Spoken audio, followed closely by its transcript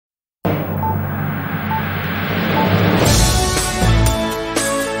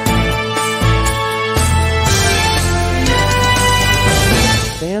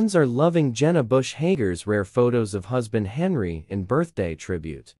Fans are loving Jenna Bush Hager's rare photos of husband Henry in birthday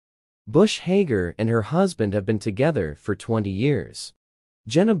tribute. Bush Hager and her husband have been together for 20 years.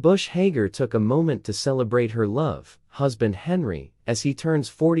 Jenna Bush Hager took a moment to celebrate her husband Henry, as he turns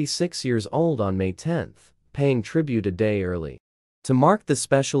 46 years old on May 10th, paying tribute a day early. To mark the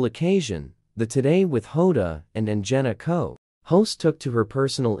special occasion, the Today with Hoda and Jenna host took to her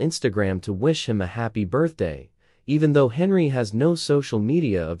personal Instagram to wish him a happy birthday, even though Henry has no social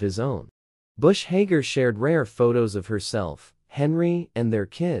media of his own. Bush Hager shared rare photos of herself, Henry, and their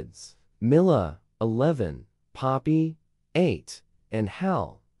kids, Milla, 11, Poppy, 8, and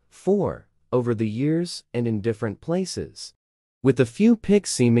Hal, 4, over the years and in different places, with a few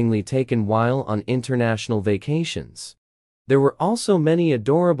pics seemingly taken while on international vacations. There were also many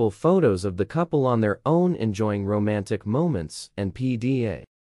adorable photos of the couple on their own enjoying romantic moments and PDA,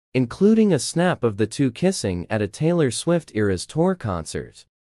 including a snap of the two kissing at a Taylor Swift Eras Tour concert.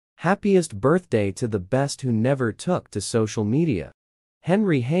 Happiest birthday to the best who never took to social media.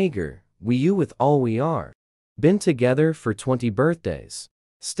 Henry Hager, we you with all we are. Been together for 20 birthdays.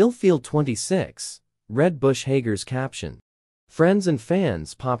 Still feel 26, read Bush Hager's caption. Friends and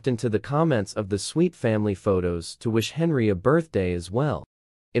fans popped into the comments of the sweet family photos to wish Henry a birthday as well.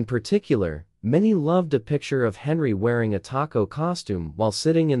 In particular, many loved a picture of Henry wearing a taco costume while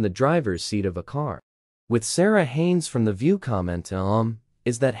sitting in the driver's seat of a car. With Sarah Haynes from The View comment,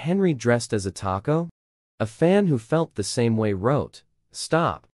 is that Henry dressed as a taco? A fan who felt the same way wrote,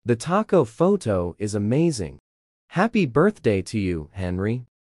 "Stop, the taco photo is amazing. Happy birthday to you, Henry."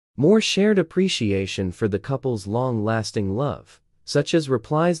 More shared appreciation for the couple's long-lasting love, such as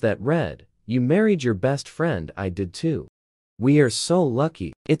replies that read, "You married your best friend, I did too. We are so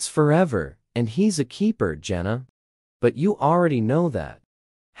lucky. It's forever, and he's a keeper, Jenna. But you already know that."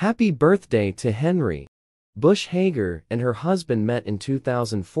 Happy birthday to Henry. Bush Hager and her husband met in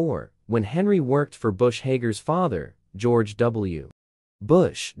 2004, when Henry worked for Bush Hager's father, George W.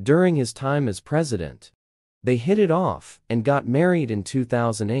 Bush, during his time as president. They hit it off and got married in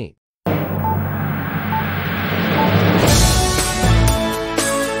 2008.